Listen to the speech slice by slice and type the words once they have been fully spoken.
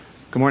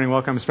Good morning.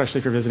 Welcome, especially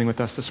if you're visiting with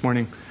us this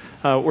morning.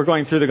 We're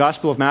going through the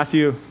Gospel of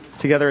Matthew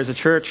together as a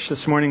church.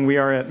 This morning we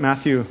are at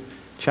Matthew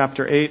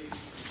chapter 8,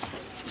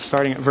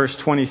 starting at verse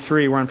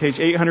 23. We're on page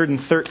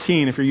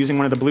 813 if you're using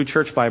one of the blue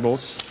church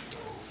Bibles.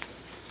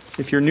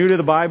 If you're new to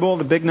the Bible,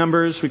 the big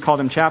numbers, we call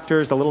them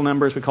chapters. The little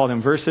numbers, we call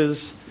them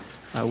verses.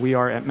 We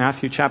are at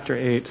Matthew chapter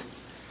 8,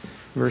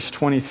 verse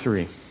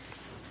 23.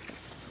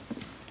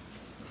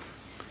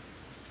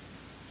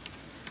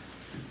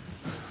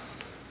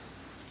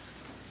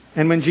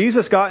 And when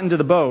Jesus got into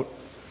the boat,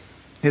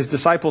 his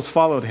disciples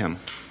followed him.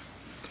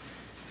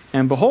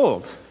 And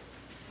behold,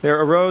 there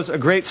arose a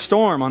great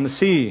storm on the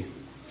sea,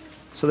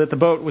 so that the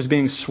boat was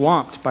being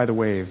swamped by the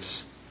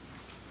waves.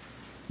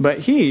 But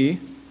he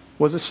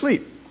was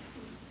asleep.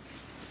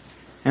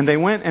 And they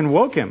went and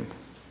woke him,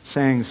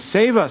 saying,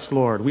 "Save us,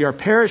 Lord, we are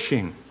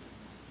perishing."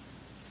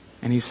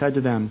 And he said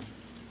to them,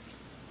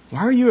 "Why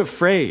are you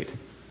afraid,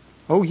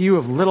 O you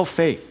of little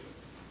faith?"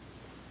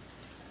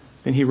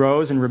 Then he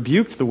rose and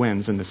rebuked the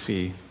winds and the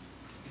sea,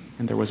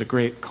 and there was a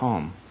great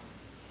calm.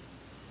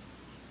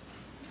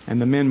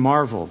 And the men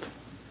marveled,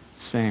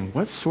 saying,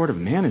 "What sort of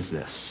man is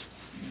this,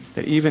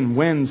 that even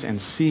winds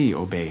and sea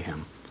obey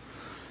him?"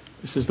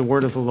 This is the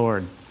word of the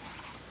Lord.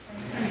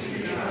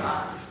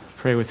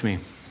 Pray with me.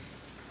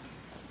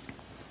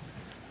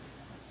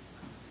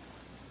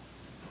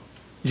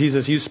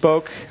 Jesus, you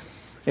spoke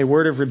a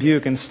word of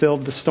rebuke and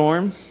stilled the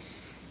storm.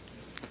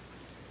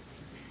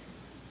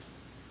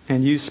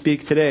 And you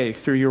speak today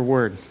through your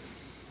word.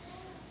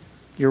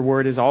 Your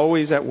word is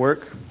always at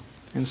work.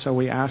 And so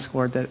we ask,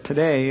 Lord, that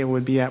today it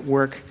would be at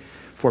work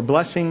for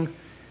blessing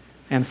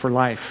and for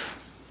life.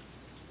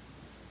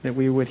 That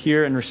we would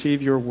hear and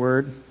receive your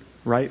word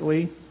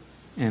rightly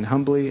and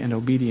humbly and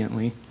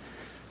obediently,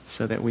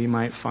 so that we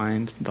might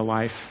find the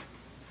life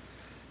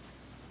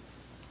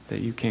that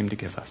you came to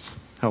give us.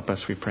 Help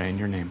us, we pray, in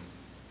your name.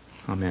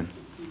 Amen.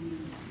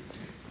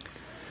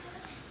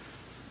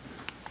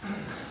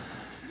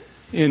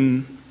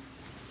 In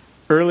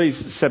early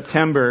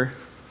September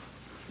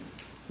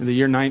of the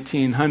year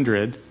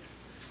 1900,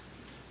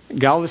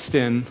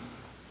 Galveston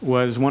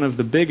was one of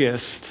the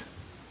biggest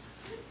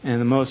and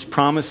the most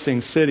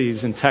promising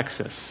cities in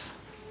Texas.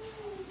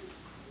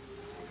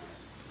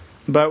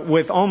 But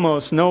with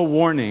almost no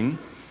warning,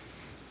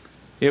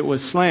 it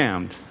was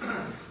slammed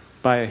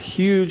by a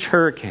huge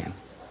hurricane.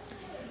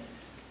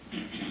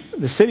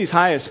 The city's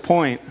highest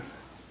point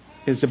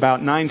is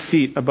about 9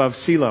 feet above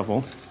sea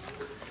level.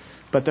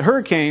 But the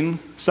hurricane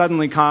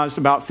suddenly caused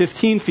about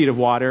 15 feet of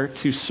water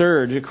to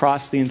surge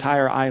across the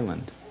entire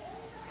island.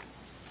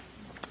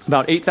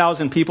 About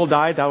 8,000 people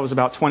died. That was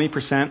about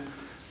 20%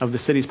 of the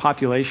city's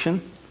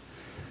population.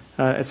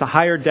 It's a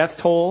higher death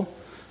toll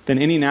than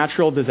any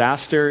natural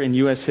disaster in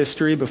U.S.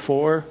 history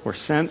before or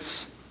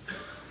since.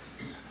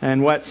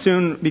 And what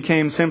soon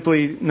became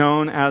simply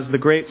known as the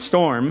Great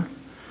Storm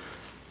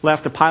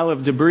left a pile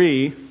of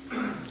debris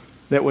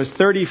that was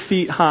 30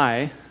 feet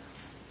high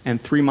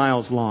and 3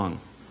 miles long.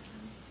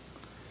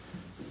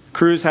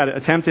 Crews had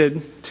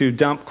attempted to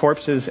dump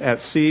corpses at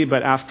sea,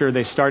 but after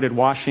they started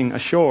washing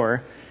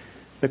ashore,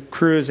 the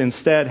crews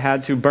instead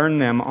had to burn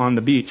them on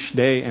the beach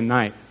day and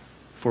night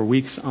for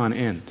weeks on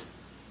end.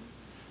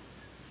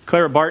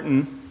 Clara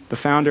Barton, the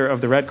founder of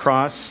the Red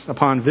Cross,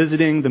 upon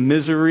visiting the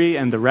misery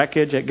and the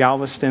wreckage at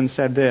Galveston,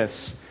 said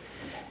this: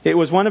 "It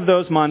was one of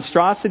those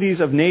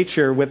monstrosities of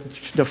nature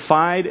which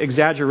defied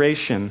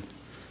exaggeration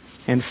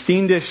and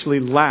fiendishly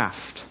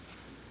laughed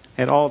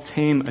at all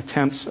tame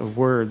attempts of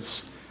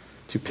words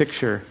to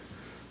picture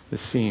the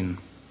scene."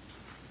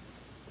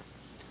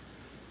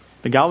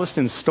 The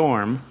Galveston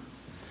storm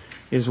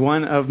is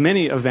one of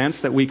many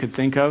events that we could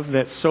think of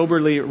that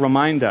soberly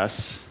remind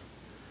us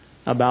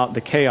about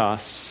the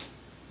chaos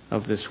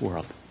of this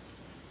world.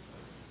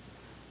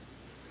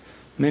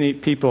 Many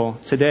people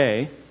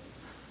today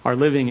are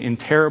living in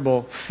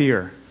terrible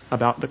fear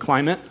about the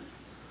climate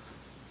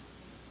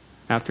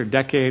after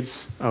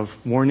decades of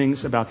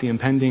warnings about the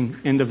impending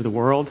end of the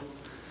world.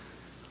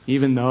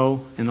 Even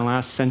though in the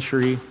last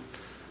century,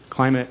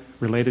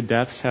 climate-related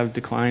deaths have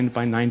declined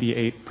by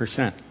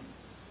 98%.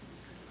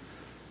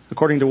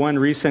 According to one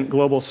recent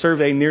global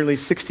survey, nearly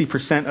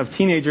 60% of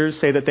teenagers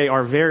say that they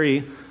are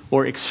very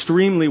or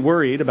extremely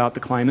worried about the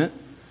climate,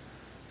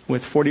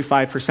 with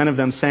 45% of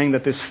them saying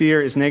that this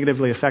fear is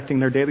negatively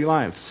affecting their daily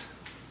lives.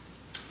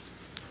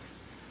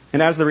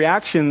 And as the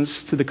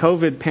reactions to the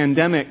COVID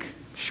pandemic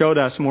showed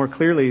us more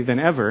clearly than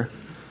ever,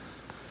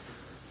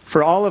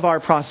 for all of our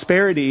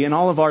prosperity and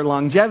all of our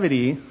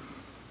longevity,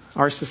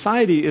 our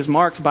society is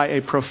marked by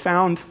a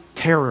profound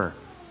terror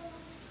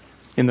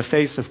in the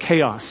face of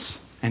chaos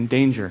and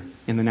danger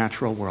in the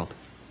natural world.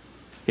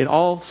 It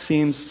all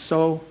seems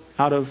so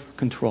out of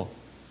control.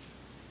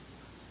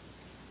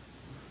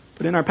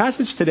 But in our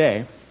passage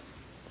today,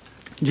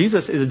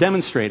 Jesus is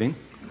demonstrating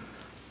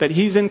that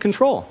he's in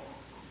control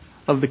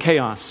of the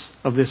chaos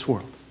of this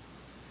world.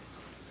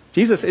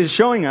 Jesus is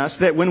showing us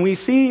that when we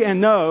see and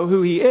know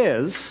who he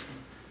is,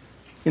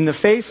 in the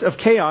face of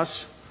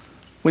chaos,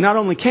 we not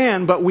only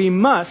can, but we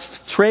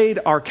must trade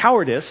our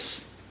cowardice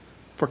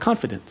for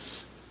confidence.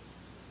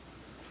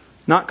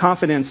 Not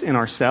confidence in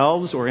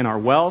ourselves or in our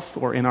wealth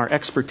or in our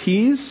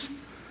expertise,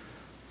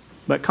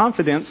 but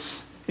confidence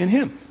in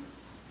Him.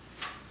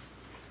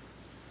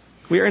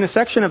 We are in a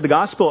section of the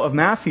Gospel of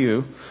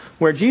Matthew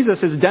where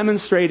Jesus is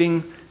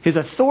demonstrating His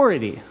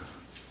authority.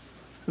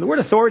 The word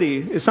authority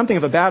is something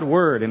of a bad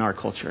word in our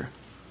culture.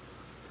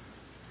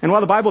 And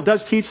while the Bible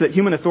does teach that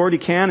human authority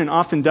can and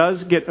often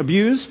does get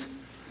abused,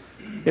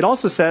 it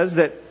also says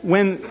that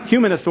when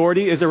human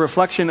authority is a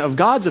reflection of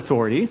God's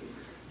authority,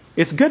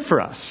 it's good for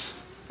us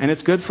and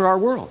it's good for our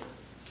world.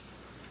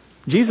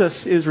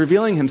 Jesus is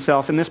revealing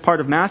Himself in this part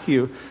of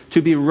Matthew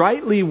to be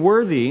rightly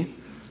worthy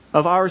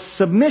of our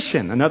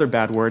submission. Another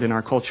bad word in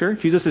our culture.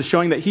 Jesus is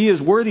showing that He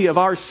is worthy of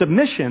our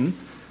submission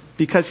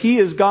because He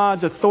is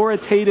God's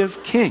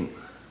authoritative King.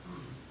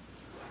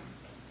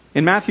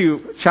 In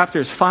Matthew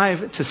chapters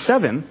 5 to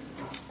 7,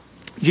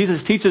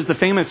 Jesus teaches the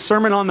famous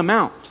Sermon on the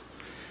Mount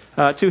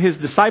to His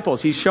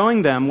disciples. He's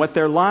showing them what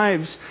their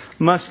lives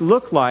must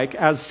look like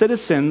as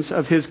citizens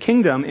of His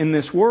kingdom in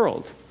this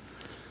world.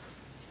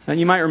 And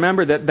you might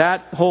remember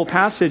that whole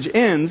passage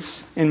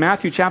ends in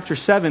Matthew chapter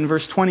 7,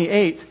 verse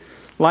 28,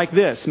 like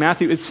this.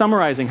 Matthew is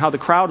summarizing how the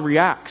crowd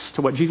reacts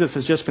to what Jesus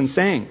has just been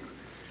saying.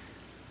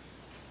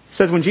 It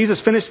says, when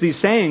Jesus finished these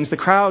sayings, the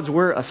crowds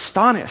were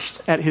astonished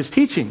at His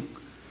teaching,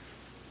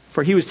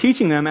 for He was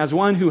teaching them as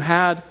one who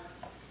had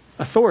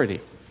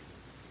authority.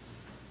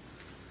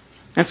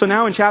 And so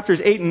now in chapters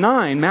 8 and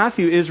 9,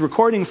 Matthew is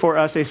recording for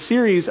us a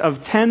series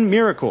of 10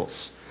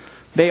 miracles.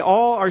 They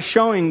all are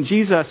showing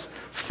Jesus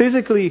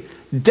physically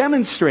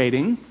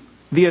demonstrating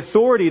the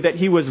authority that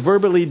He was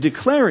verbally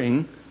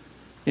declaring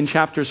in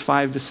chapters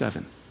 5 to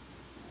 7.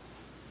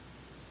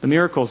 The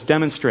miracles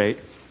demonstrate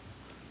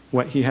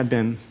what He had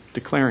been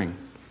declaring.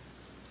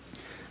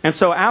 And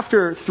so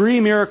after 3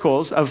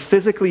 miracles of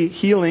physically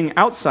healing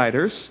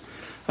outsiders,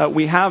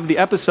 we have the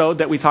episode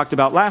that we talked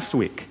about last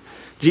week.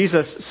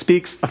 Jesus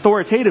speaks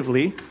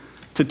authoritatively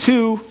to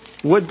 2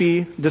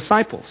 would-be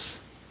disciples.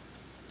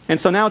 And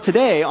so now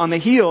today, on the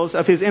heels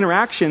of His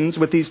interactions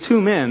with these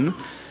 2 men,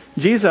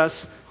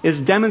 Jesus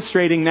is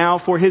demonstrating now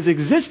for His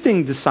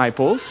existing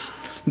disciples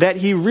that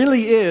He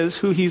really is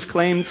who He's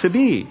claimed to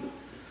be.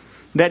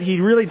 That He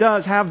really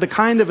does have the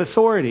kind of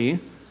authority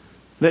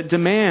that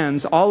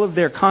demands all of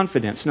their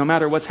confidence, no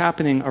matter what's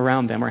happening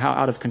around them or how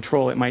out of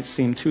control it might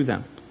seem to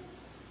them.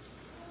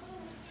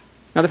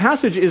 Now the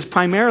passage is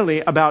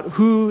primarily about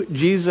who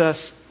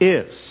Jesus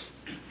is.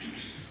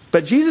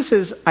 But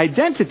Jesus'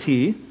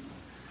 identity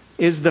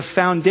is the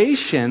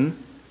foundation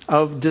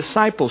of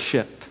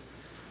discipleship.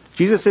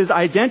 Jesus'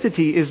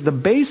 identity is the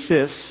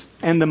basis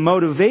and the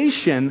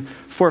motivation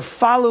for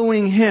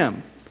following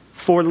Him,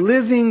 for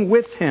living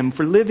with Him,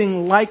 for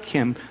living like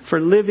Him, for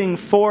living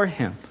for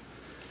Him.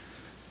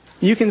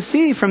 You can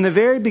see from the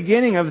very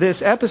beginning of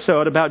this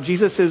episode about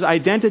Jesus'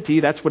 identity,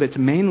 that's what it's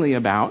mainly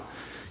about.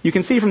 You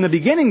can see from the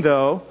beginning,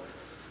 though,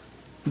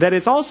 that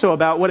it's also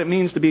about what it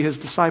means to be His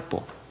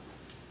disciple.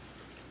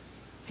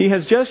 He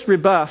has just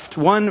rebuffed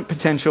one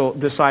potential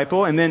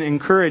disciple and then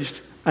encouraged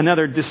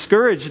another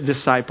discouraged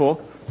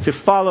disciple to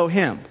follow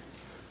Him.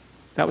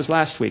 That was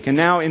last week. And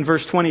now in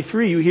verse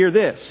 23, you hear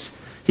this.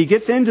 He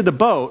gets into the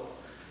boat,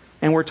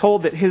 and we're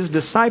told that His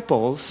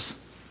disciples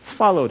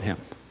followed Him.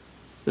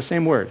 The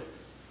same word.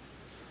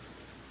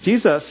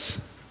 Jesus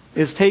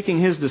is taking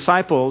His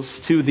disciples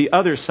to the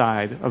other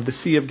side of the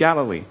Sea of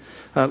Galilee.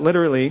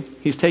 Literally,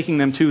 He's taking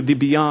them to the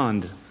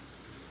beyond.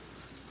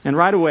 And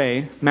right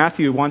away,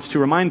 Matthew wants to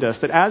remind us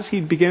that as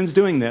He begins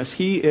doing this,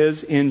 He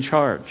is in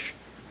charge.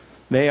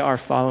 They are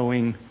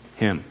following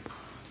Him.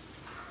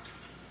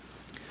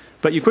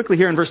 But you quickly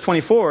hear in verse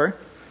 24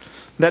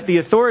 that the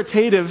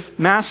authoritative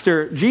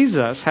Master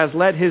Jesus has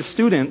led His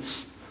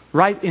students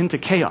right into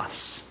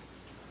chaos.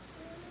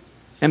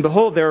 And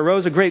behold, there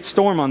arose a great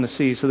storm on the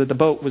sea, so that the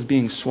boat was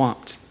being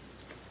swamped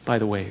by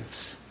the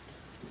waves.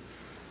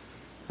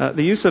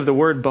 The use of the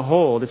word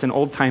behold, it's an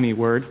old-timey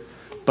word,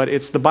 but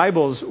it's the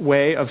Bible's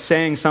way of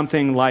saying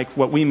something like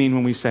what we mean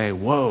when we say,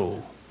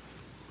 whoa.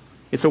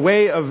 It's a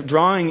way of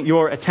drawing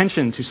your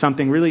attention to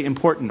something really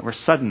important or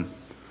sudden.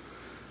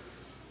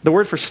 The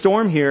word for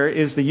storm here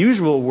is the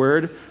usual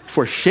word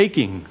for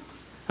shaking.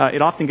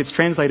 It often gets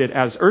translated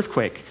as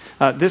earthquake.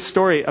 This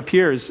story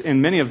appears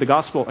in many of the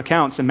gospel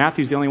accounts, and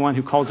Matthew's the only one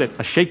who calls it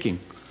a shaking.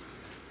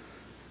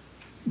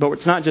 But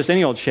it's not just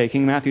any old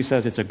shaking. Matthew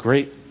says it's a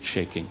great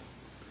shaking.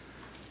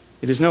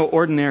 It is no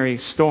ordinary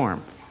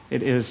storm.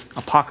 It is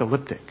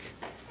apocalyptic.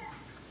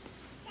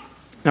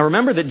 Now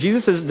remember that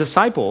Jesus'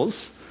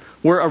 disciples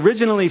were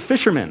originally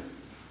fishermen.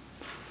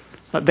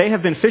 They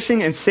have been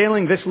fishing and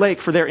sailing this lake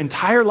for their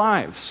entire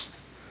lives.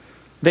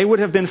 They would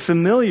have been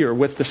familiar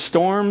with the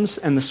storms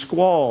and the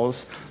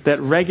squalls that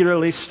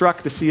regularly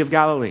struck the Sea of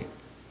Galilee.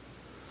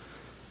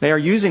 They are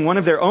using one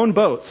of their own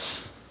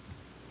boats,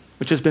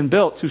 which has been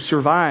built to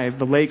survive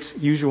the lake's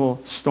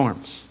usual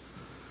storms.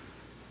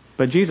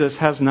 But Jesus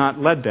has not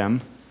led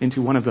them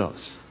into one of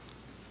those.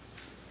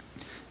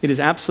 It is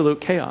absolute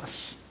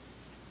chaos.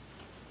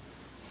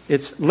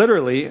 It's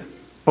literally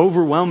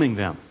overwhelming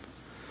them.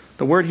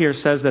 The word here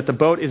says that the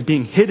boat is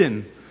being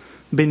hidden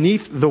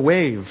beneath the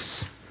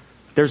waves.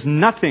 There's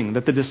nothing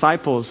that the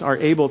disciples are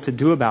able to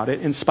do about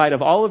it in spite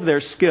of all of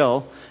their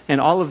skill and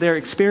all of their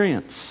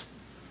experience.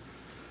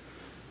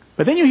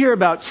 But then you hear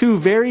about two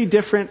very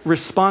different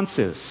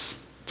responses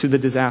to the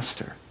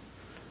disaster.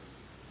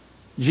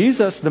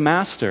 Jesus, the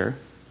Master,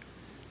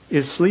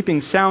 is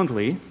sleeping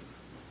soundly,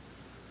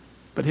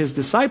 but his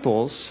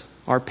disciples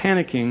are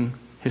panicking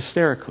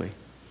hysterically.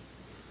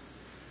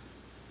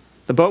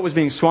 The boat was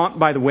being swamped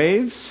by the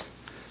waves,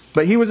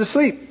 but he was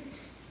asleep.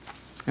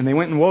 And they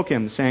went and woke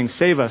him, saying,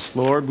 "Save us,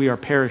 Lord, we are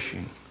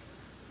perishing."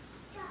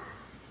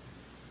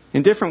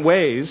 In different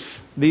ways,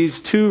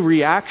 these two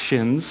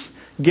reactions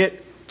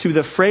get to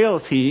the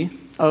frailty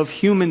of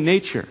human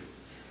nature.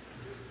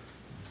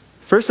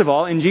 First of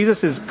all, in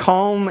Jesus'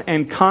 calm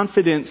and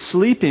confident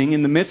sleeping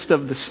in the midst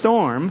of the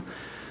storm,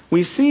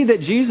 we see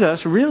that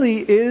Jesus really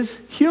is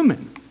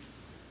human.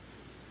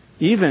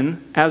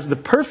 Even as the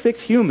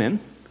perfect human,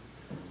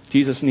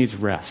 Jesus needs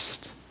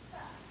rest.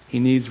 He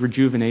needs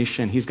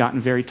rejuvenation. He's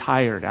gotten very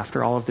tired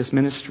after all of this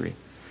ministry.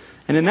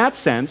 And in that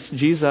sense,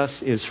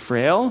 Jesus is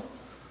frail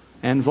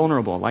and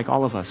vulnerable, like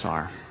all of us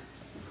are.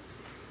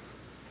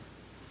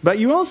 But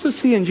you also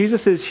see in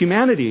Jesus'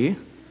 humanity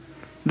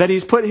that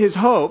he's put his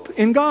hope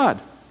in God.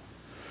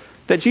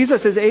 That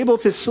Jesus is able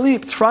to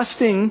sleep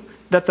trusting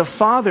that the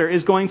Father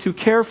is going to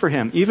care for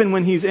him, even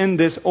when he's in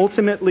this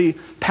ultimately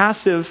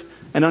passive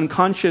and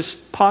unconscious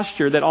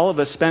posture that all of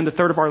us spend a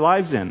third of our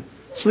lives in,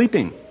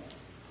 sleeping.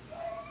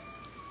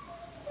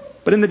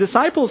 But in the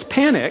disciples'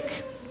 panic,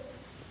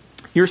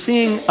 you're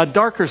seeing a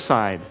darker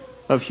side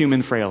of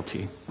human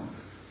frailty.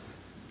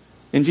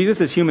 In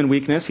Jesus' human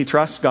weakness, he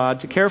trusts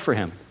God to care for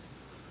him.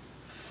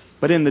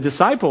 But in the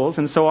disciples,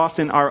 and so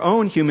often our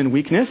own human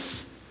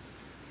weakness,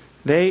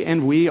 they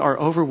and we are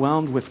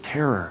overwhelmed with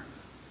terror.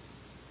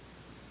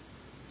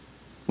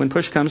 When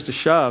push comes to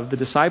shove, the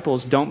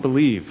disciples don't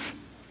believe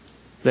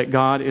that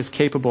God is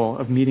capable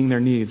of meeting their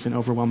needs in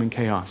overwhelming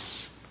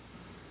chaos,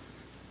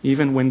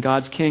 even when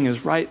God's King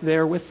is right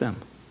there with them.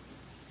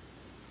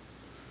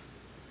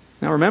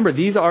 Now remember,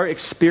 these are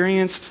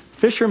experienced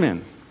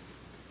fishermen.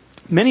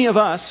 Many of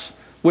us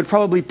would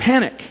probably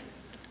panic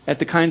at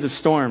the kinds of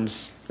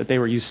storms that they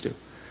were used to.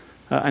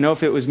 I know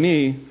if it was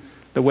me,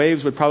 the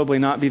waves would probably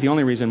not be the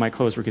only reason my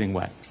clothes were getting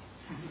wet.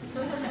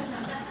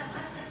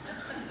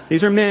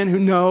 These are men who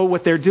know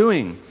what they're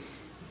doing.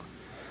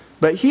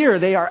 But here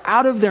they are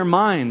out of their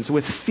minds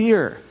with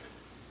fear.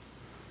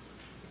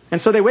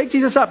 And so they wake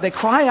Jesus up. They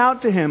cry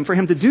out to him for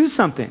him to do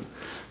something.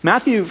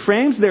 Matthew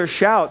frames their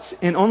shouts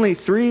in only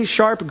 3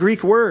 sharp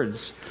Greek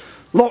words.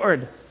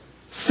 Lord,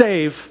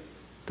 save.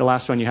 The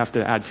last one you have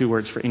to add 2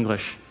 words for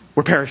English.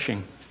 We're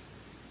perishing.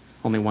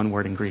 Only 1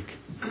 word in Greek.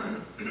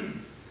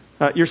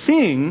 You're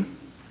seeing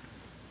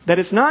that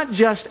it's not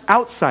just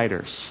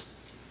outsiders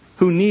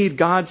who need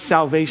God's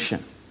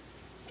salvation,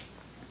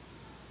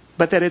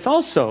 but that it's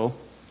also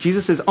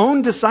Jesus'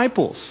 own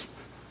disciples,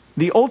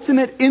 the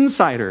ultimate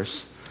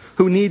insiders,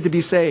 who need to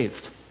be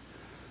saved.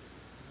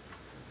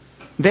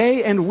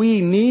 They and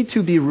we need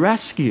to be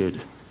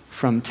rescued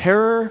from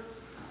terror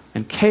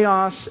and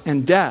chaos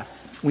and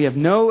death. We have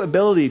no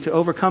ability to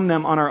overcome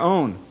them on our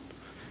own,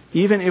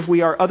 even if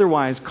we are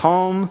otherwise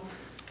calm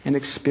and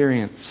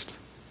experienced.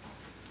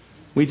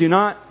 We do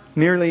not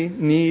merely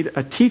need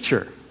a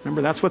teacher.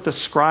 Remember, that's what the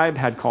scribe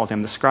had called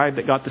him, the scribe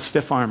that got the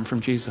stiff arm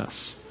from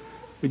Jesus.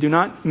 We do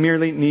not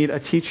merely need a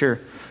teacher.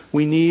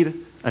 We need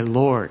a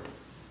Lord.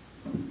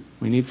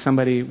 We need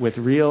somebody with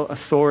real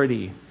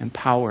authority and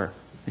power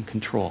and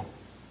control.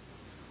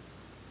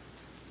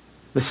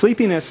 The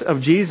sleepiness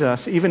of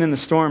Jesus, even in the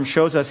storm,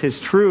 shows us his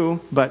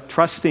true but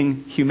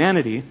trusting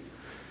humanity.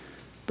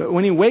 But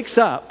when he wakes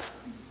up,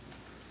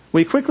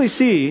 we quickly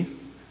see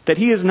that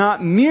he is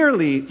not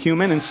merely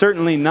human and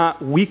certainly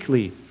not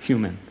weakly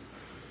human.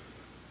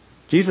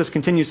 Jesus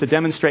continues to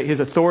demonstrate his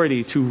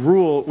authority to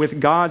rule with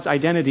God's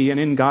identity and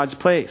in God's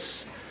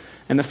place.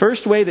 And the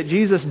first way that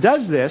Jesus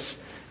does this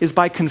is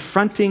by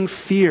confronting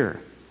fear.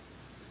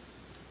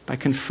 By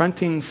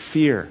confronting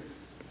fear.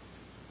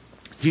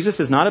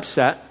 Jesus is not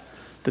upset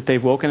that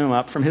they've woken him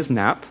up from his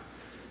nap.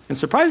 And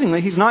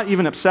surprisingly, he's not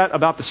even upset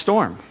about the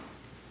storm.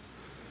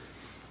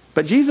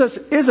 But Jesus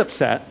is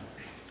upset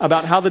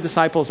about how the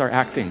disciples are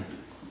acting.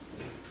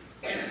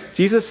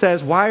 Jesus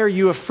says, "Why are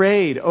you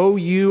afraid, O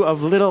you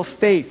of little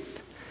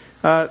faith?"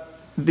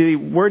 The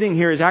wording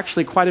here is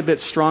actually quite a bit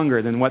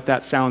stronger than what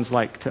that sounds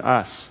like to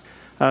us.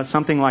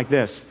 Something like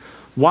this.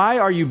 "Why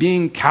are you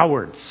being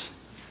cowards,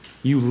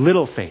 you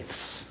little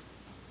faiths?"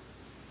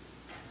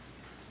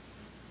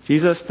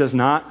 Jesus does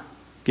not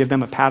give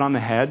them a pat on the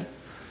head.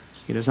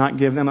 He does not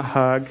give them a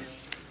hug.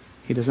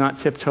 He does not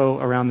tiptoe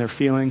around their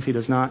feelings. He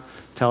does not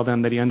tell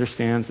them that he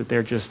understands that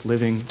they're just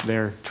living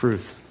their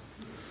truth.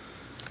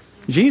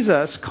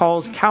 Jesus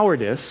calls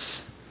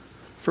cowardice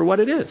for what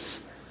it is.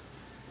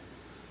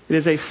 It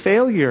is a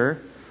failure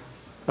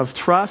of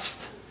trust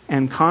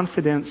and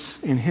confidence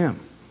in him.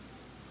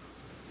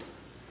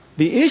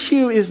 The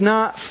issue is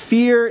not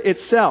fear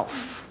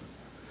itself.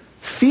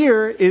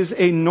 Fear is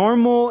a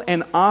normal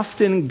and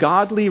often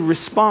godly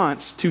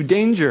response to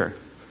danger.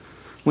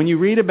 When you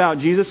read about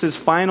Jesus'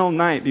 final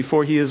night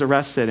before he is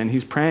arrested and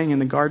he's praying in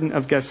the Garden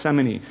of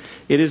Gethsemane,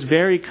 it is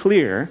very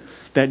clear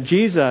that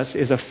Jesus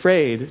is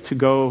afraid to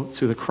go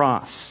to the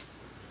cross.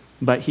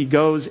 But he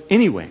goes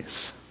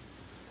anyways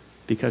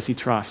because he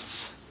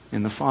trusts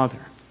in the Father.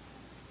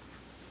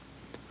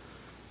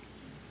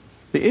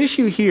 The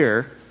issue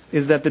here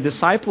is that the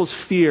disciples'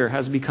 fear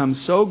has become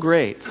so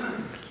great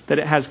that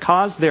it has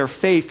caused their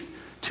faith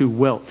to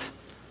wilt.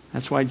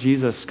 That's why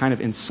Jesus kind of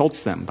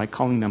insults them by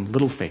calling them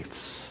little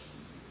faiths.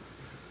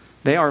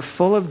 They are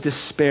full of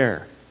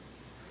despair,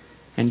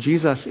 and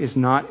Jesus is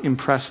not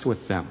impressed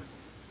with them.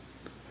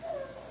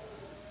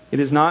 It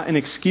is not an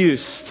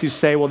excuse to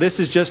say, well, this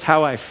is just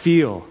how I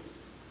feel.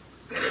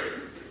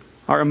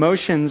 Our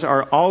emotions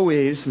are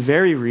always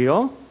very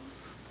real,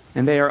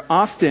 and they are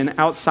often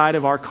outside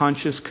of our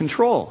conscious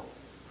control.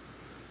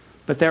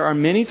 But there are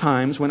many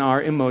times when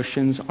our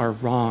emotions are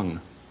wrong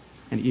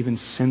and even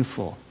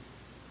sinful.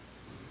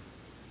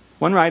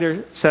 One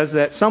writer says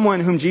that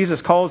someone whom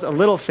Jesus calls a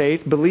little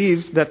faith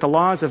believes that the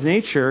laws of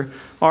nature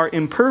are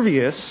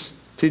impervious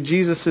to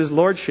Jesus'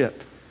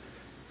 lordship.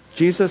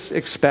 Jesus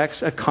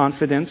expects a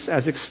confidence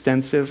as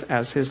extensive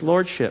as his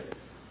lordship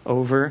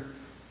over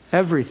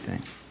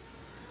everything.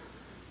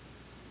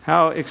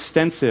 How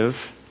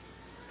extensive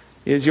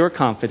is your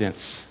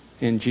confidence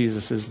in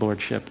Jesus'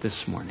 lordship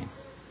this morning?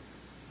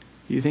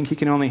 Do you think he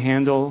can only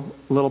handle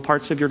little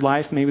parts of your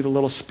life, maybe the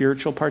little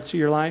spiritual parts of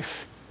your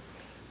life?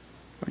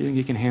 Or do you think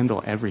he can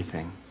handle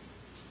everything?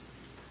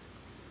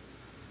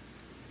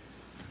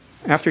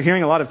 After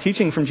hearing a lot of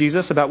teaching from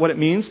Jesus about what it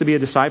means to be a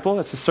disciple,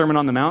 that's the Sermon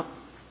on the Mount.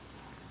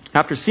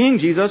 After seeing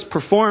Jesus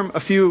perform a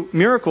few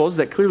miracles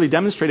that clearly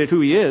demonstrated who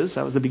he is,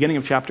 that was the beginning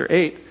of chapter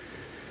 8,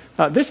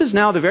 this is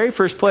now the very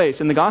first place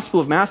in the Gospel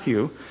of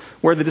Matthew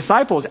where the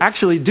disciples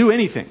actually do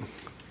anything.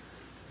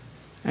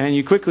 And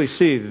you quickly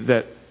see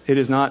that it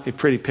is not a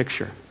pretty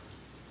picture.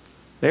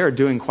 They are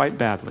doing quite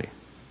badly.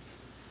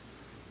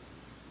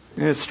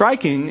 And it's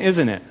striking,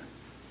 isn't it,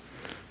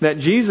 that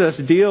Jesus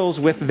deals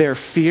with their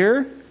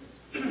fear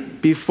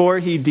before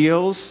he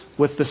deals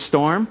with the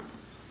storm.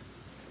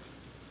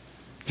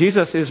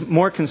 Jesus is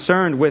more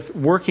concerned with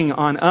working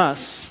on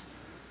us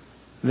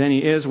than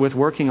he is with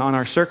working on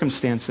our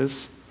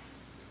circumstances.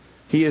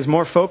 He is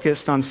more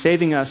focused on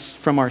saving us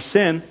from our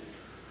sin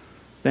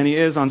than he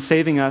is on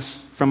saving us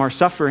from our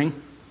suffering.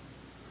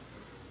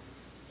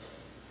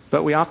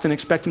 But we often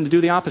expect him to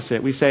do the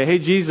opposite. We say, hey,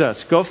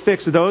 Jesus, go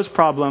fix those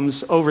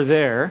problems over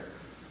there,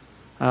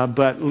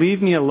 but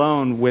leave me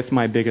alone with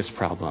my biggest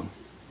problem,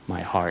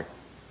 my heart,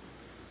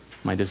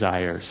 my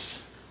desires.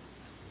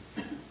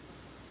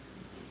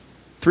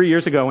 3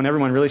 years ago, when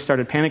everyone really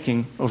started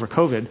panicking over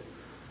COVID,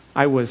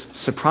 I was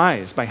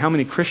surprised by how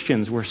many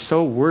Christians were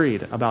so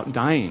worried about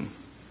dying,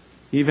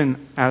 even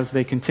as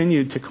they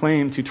continued to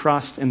claim to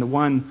trust in the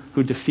one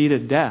who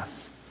defeated death.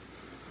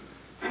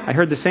 I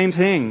heard the same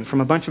thing from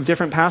a bunch of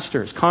different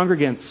pastors,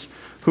 congregants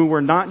who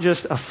were not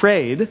just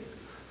afraid,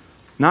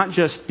 not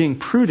just being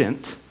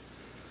prudent,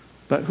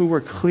 but who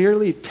were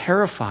clearly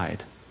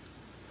terrified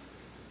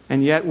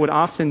and yet would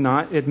often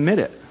not admit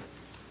it.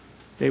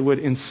 They would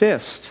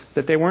insist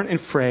that they weren't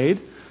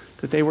afraid,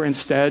 that they were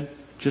instead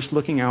just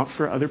looking out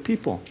for other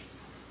people.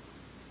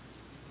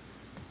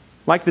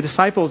 Like the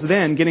disciples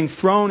then, getting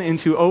thrown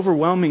into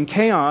overwhelming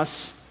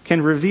chaos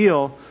can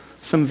reveal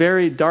some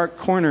very dark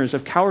corners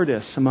of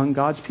cowardice among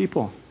God's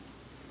people.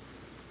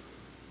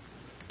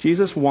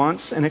 Jesus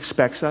wants and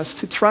expects us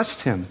to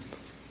trust him,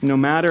 no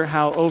matter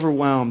how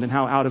overwhelmed and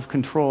how out of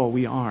control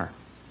we are.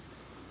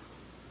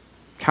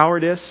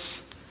 Cowardice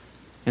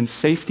and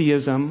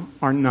safetyism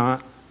are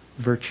not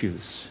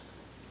virtues.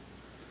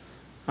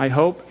 I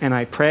hope and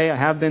I pray, I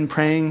have been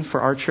praying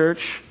for our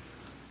church,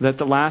 that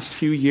the last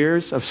few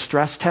years of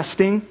stress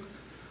testing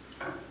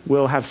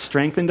will have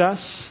strengthened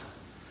us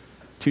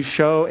to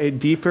show a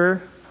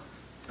deeper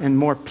and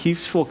more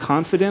peaceful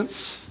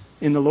confidence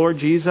in the Lord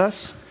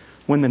Jesus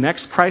when the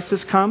next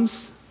crisis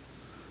comes,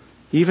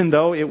 even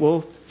though it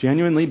will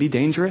genuinely be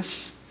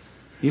dangerous,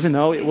 even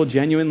though it will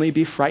genuinely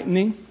be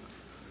frightening.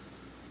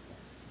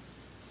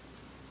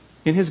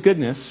 In his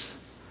goodness,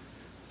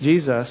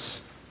 Jesus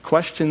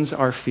questions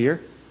our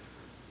fear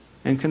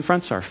and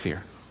confronts our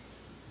fear.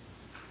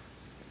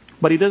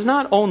 But he does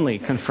not only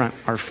confront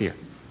our fear.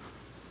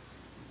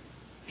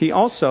 He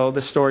also,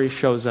 the story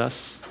shows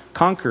us,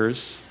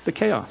 conquers the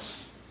chaos.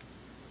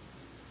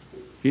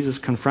 Jesus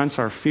confronts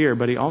our fear,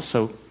 but he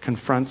also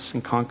confronts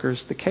and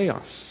conquers the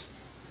chaos.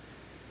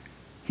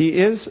 He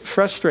is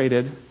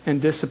frustrated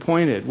and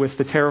disappointed with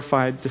the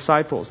terrified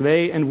disciples.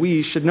 They and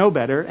we should know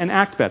better and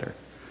act better.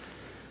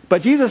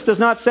 But Jesus does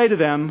not say to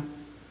them,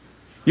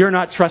 "You're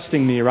not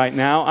trusting me right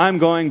now. I'm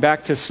going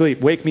back to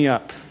sleep. Wake me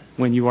up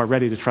when you are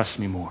ready to trust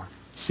me more.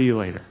 See you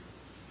later."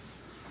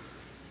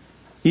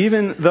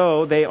 Even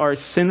though they are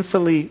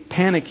sinfully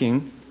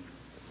panicking,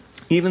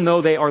 even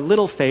though they are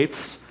little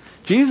faiths,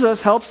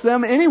 Jesus helps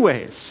them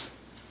anyways.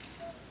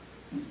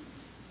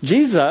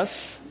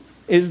 Jesus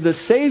is the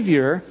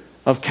Savior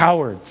of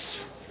cowards.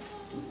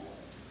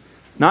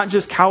 Not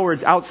just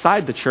cowards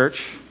outside the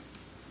church,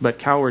 but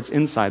cowards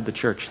inside the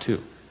church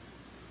too.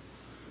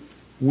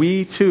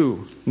 We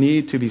too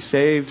need to be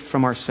saved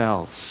from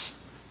ourselves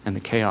and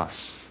the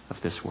chaos of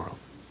this world.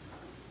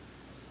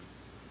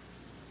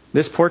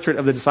 This portrait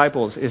of the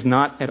disciples is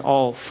not at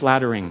all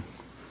flattering,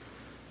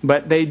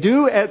 but they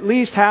do at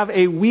least have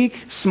a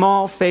weak,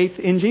 small faith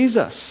in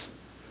Jesus.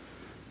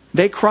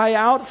 They cry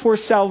out for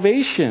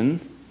salvation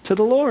to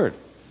the Lord.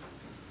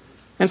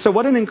 And so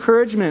what an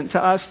encouragement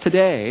to us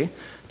today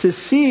to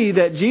see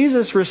that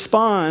Jesus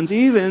responds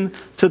even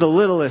to the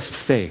littlest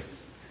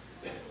faith,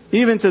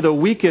 even to the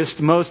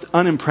weakest, most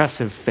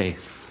unimpressive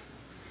faith.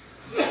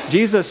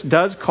 Jesus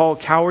does call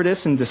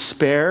cowardice and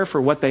despair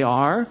for what they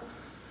are.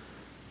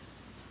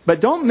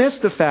 But don't miss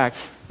the fact,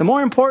 the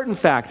more important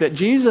fact, that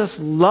Jesus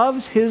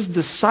loves his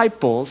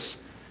disciples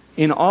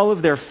in all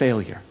of their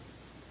failure.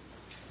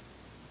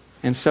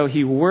 And so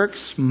he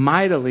works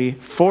mightily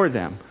for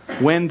them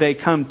when they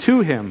come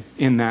to him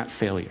in that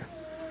failure.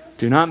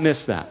 Do not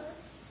miss that.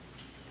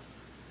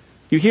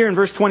 You hear in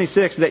verse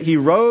 26 that he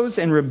rose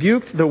and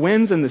rebuked the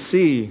winds and the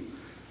sea,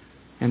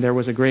 and there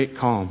was a great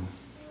calm.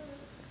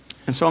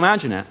 And so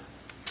imagine it.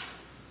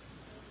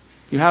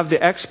 You have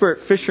the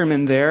expert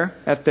fishermen there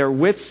at their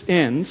wits'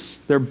 ends.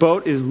 Their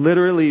boat is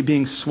literally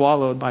being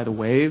swallowed by the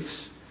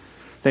waves.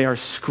 They are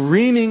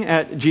screaming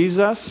at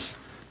Jesus.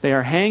 They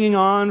are hanging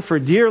on for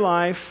dear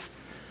life.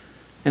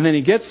 And then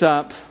he gets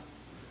up,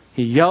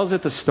 he yells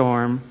at the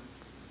storm,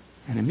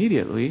 and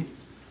immediately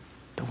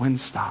the wind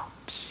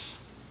stops.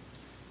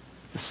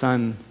 The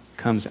sun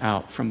comes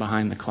out from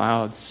behind the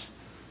clouds.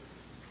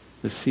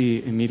 The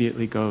sea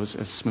immediately goes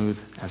as smooth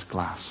as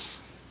glass.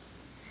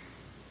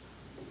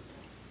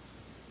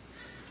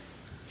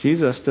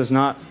 Jesus does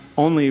not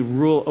only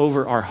rule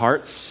over our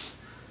hearts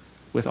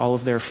with all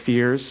of their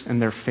fears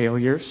and their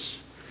failures.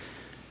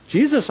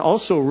 Jesus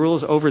also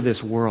rules over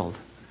this world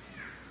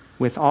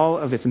with all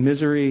of its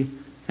misery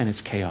and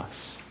its chaos.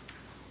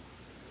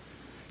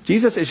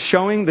 Jesus is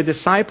showing the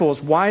disciples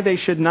why they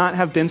should not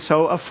have been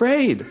so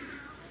afraid.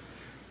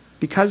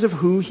 Because of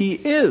who he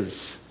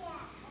is.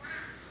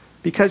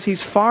 Because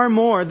he's far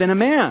more than a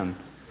man.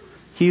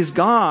 He's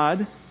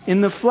God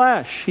in the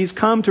flesh. He's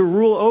come to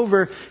rule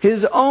over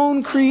his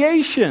own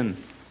creation.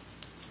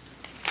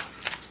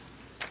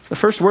 The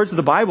first words of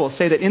the Bible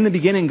say that in the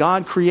beginning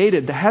God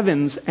created the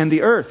heavens and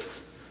the earth.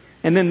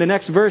 And then the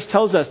next verse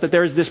tells us that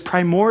there is this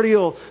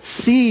primordial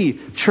sea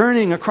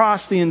churning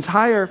across the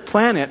entire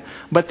planet,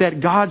 but that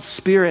God's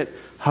Spirit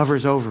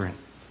hovers over it.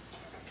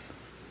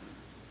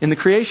 In the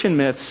creation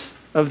myths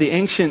of the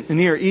ancient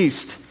Near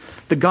East,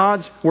 the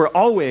gods were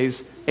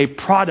always a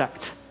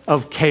product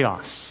of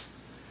chaos.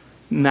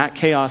 And that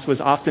chaos was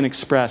often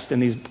expressed in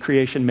these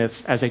creation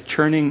myths as a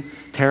churning,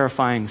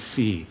 terrifying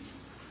sea.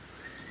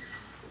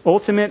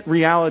 Ultimate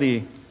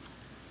reality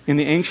in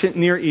the ancient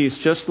Near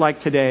East, just like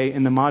today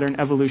in the modern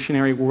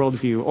evolutionary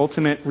worldview,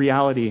 ultimate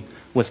reality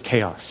was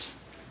chaos,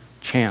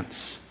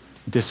 chance,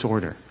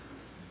 disorder.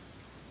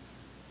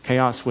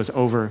 Chaos was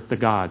over the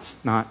gods,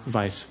 not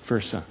vice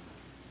versa.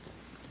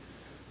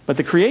 But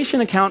the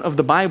creation account of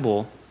the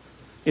Bible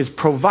is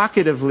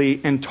provocatively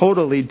and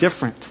totally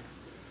different.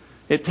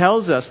 It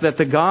tells us that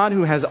the God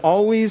who has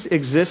always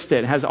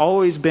existed, has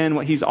always been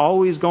what he's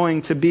always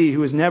going to be,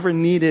 who has never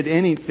needed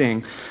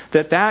anything,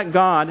 that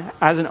God,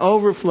 as an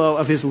overflow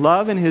of his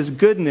love and his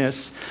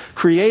goodness,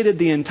 created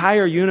the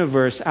entire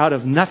universe out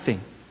of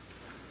nothing.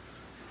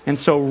 And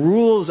so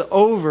rules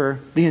over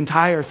the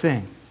entire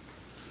thing.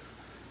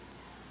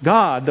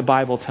 God, the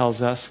Bible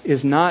tells us,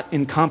 is not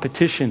in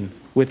competition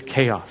with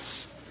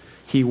chaos.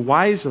 He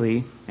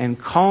wisely and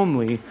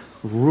calmly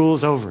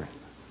rules over it.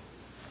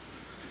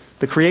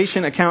 The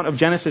creation account of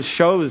Genesis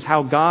shows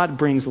how God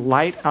brings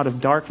light out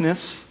of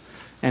darkness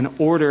and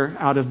order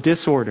out of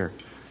disorder.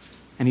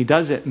 And he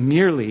does it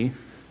merely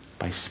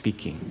by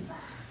speaking.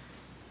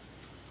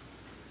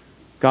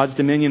 God's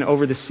dominion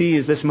over the sea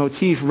is this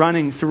motif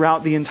running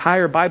throughout the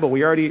entire Bible.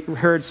 We already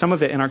heard some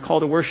of it in our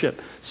call to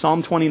worship.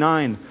 Psalm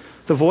 29.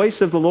 The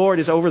voice of the Lord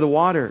is over the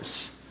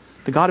waters.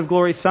 The God of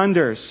glory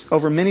thunders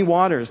over many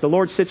waters. The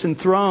Lord sits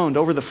enthroned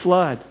over the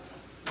flood.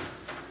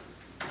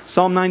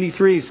 Psalm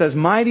 93 says,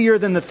 mightier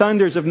than the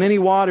thunders of many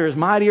waters,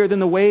 mightier than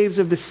the waves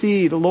of the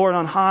sea, the Lord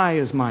on high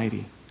is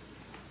mighty.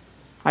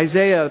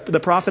 Isaiah, the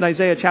prophet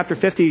Isaiah, chapter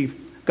 50,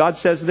 God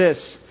says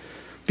this,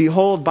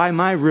 behold, by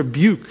my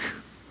rebuke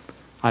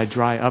I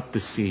dry up the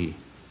sea.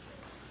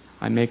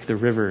 I make the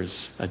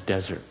rivers a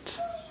desert.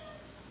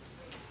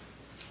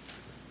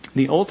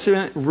 The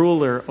ultimate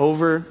ruler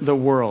over the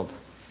world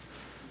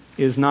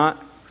is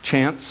not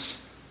chance.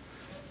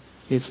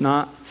 It's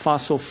not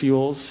fossil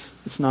fuels.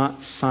 It's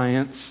not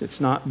science.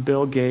 It's not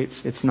Bill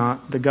Gates. It's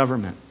not the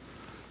government.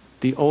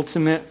 The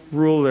ultimate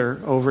ruler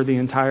over the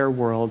entire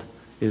world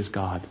is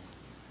God.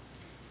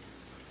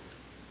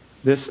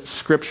 This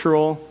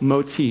scriptural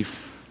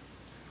motif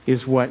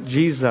is what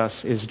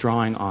Jesus is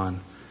drawing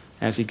on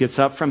as he gets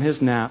up from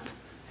his nap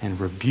and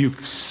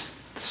rebukes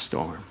the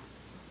storm.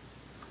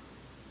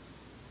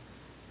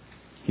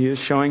 He is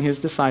showing his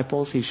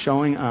disciples, he's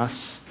showing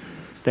us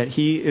that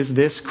he is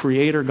this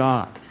creator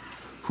God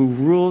who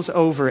rules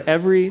over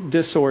every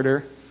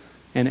disorder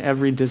and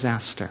every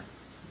disaster.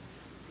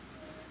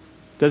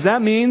 Does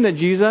that mean that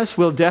Jesus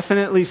will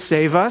definitely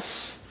save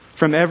us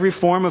from every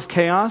form of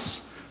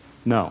chaos?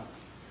 No,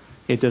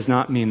 it does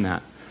not mean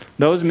that.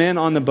 Those men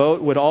on the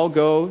boat would all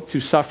go to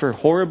suffer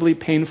horribly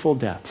painful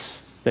deaths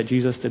that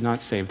Jesus did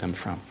not save them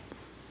from.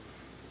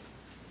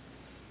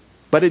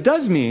 But it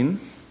does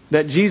mean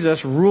that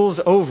Jesus rules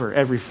over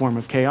every form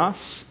of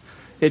chaos.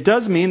 It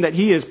does mean that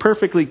He is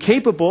perfectly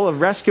capable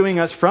of rescuing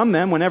us from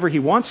them whenever He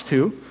wants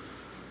to.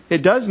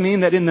 It does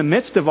mean that in the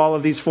midst of all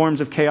of these forms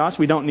of chaos,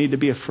 we don't need to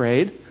be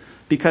afraid,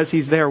 because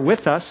He's there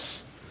with us,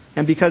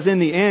 and because in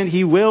the end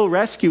He will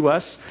rescue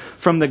us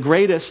from the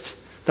greatest,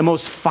 the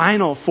most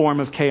final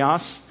form of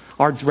chaos,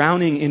 our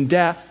drowning in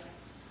death.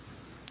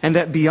 And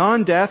that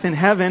beyond death in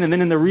heaven and then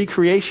in the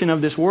recreation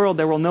of this world,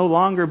 there will no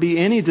longer be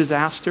any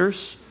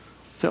disasters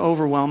to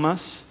overwhelm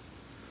us.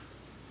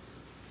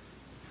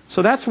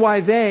 So that's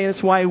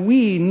why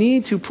we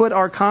need to put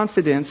our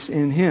confidence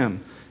in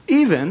Him,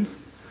 even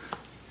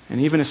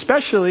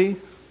especially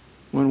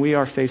when we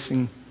are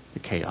facing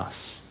the chaos.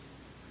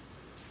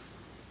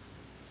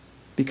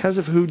 Because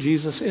of who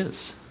Jesus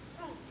is.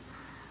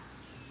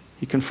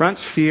 He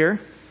confronts fear.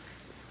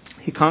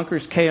 He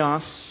conquers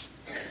chaos.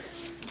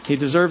 He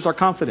deserves our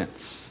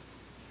confidence.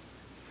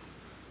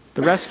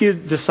 The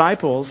rescued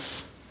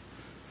disciples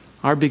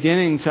are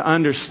beginning to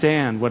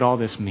understand what all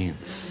this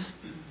means.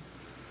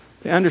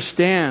 They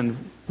understand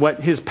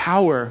what His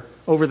power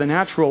over the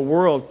natural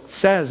world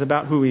says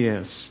about who He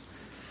is.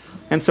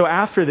 And so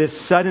after this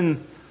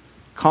sudden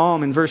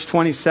calm in verse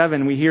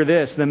 27, we hear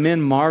this: the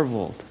men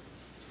marveled,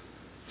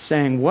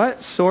 saying,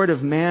 "What sort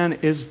of man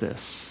is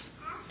this,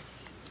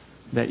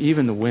 that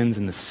even the winds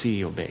and the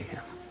sea obey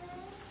Him?"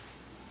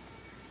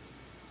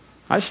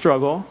 I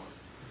struggle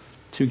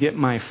to get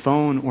my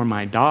phone or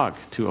my dog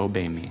to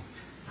obey me.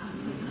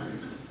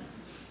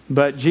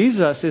 But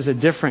Jesus is a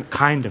different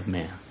kind of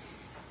man.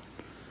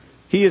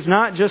 He is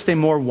not just a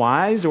more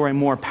wise or a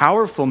more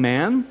powerful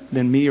man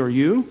than me or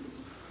you.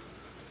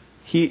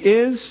 He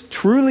is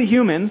truly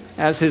human,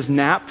 as his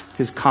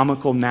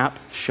comical nap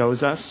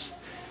shows us.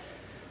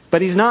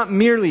 But He's not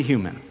merely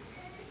human.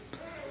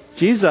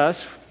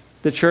 Jesus,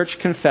 the church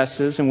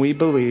confesses and we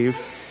believe,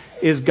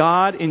 is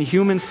God in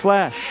human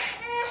flesh.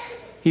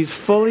 He's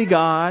fully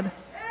God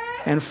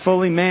and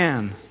fully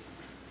man.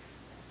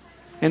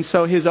 And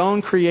so His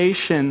own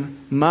creation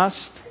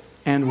must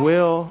and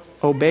will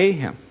obey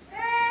Him.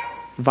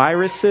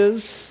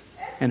 Viruses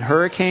and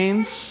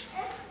hurricanes,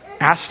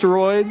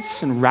 asteroids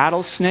and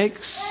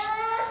rattlesnakes,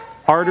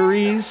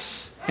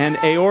 arteries and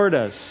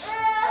aortas.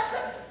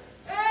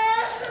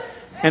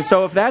 And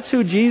so if that's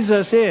who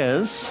Jesus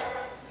is,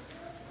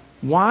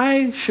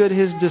 why should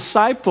His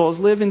disciples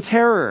live in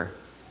terror,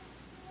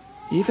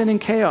 even in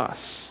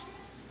chaos?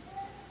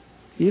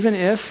 Even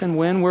if and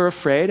when we're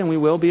afraid, and we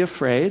will be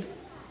afraid,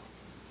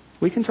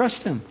 we can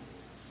trust Him.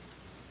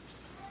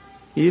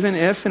 Even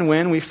if and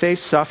when we face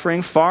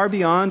suffering far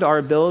beyond our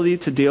ability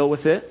to deal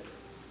with it,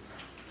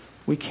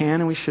 we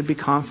can and we should be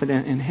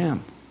confident in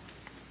Him.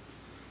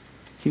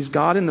 He's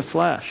God in the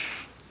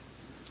flesh.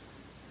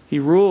 He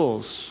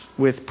rules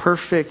with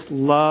perfect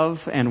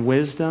love and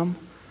wisdom,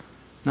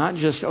 not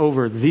just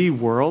over the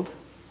world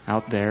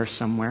out there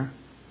somewhere,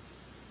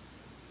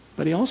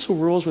 but He also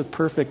rules with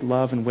perfect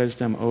love and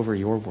wisdom over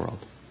your world.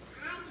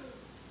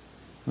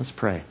 Let's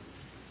pray.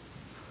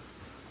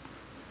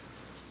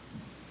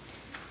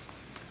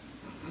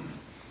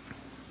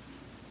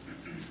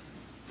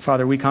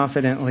 Father, we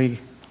confidently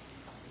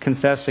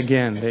confess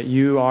again that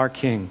You are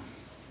King.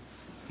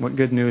 What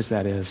good news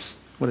that is.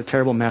 What a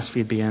terrible mess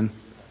we'd be in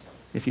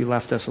if You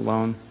left us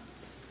alone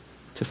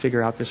to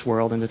figure out this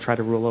world and to try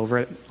to rule over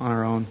it on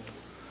our own.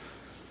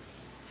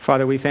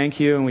 Father, we thank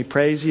You and we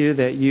praise You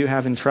that You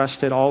have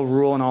entrusted all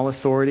rule and all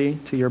authority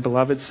to Your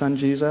beloved Son,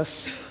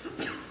 Jesus.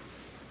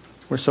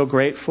 We're so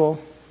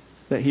grateful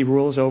that He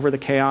rules over the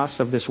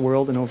chaos of this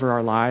world and over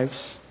our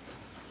lives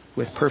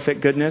with perfect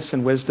goodness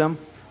and wisdom.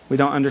 We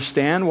don't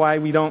understand why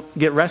we don't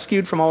get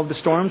rescued from all of the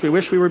storms we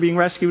wish we were being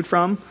rescued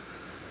from.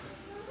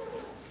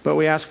 But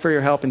we ask for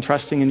Your help in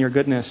trusting in Your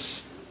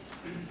goodness.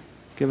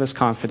 Give us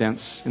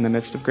confidence in the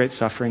midst of great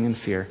suffering and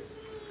fear.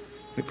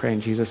 We pray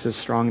in Jesus'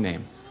 strong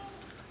name.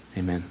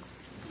 Amen.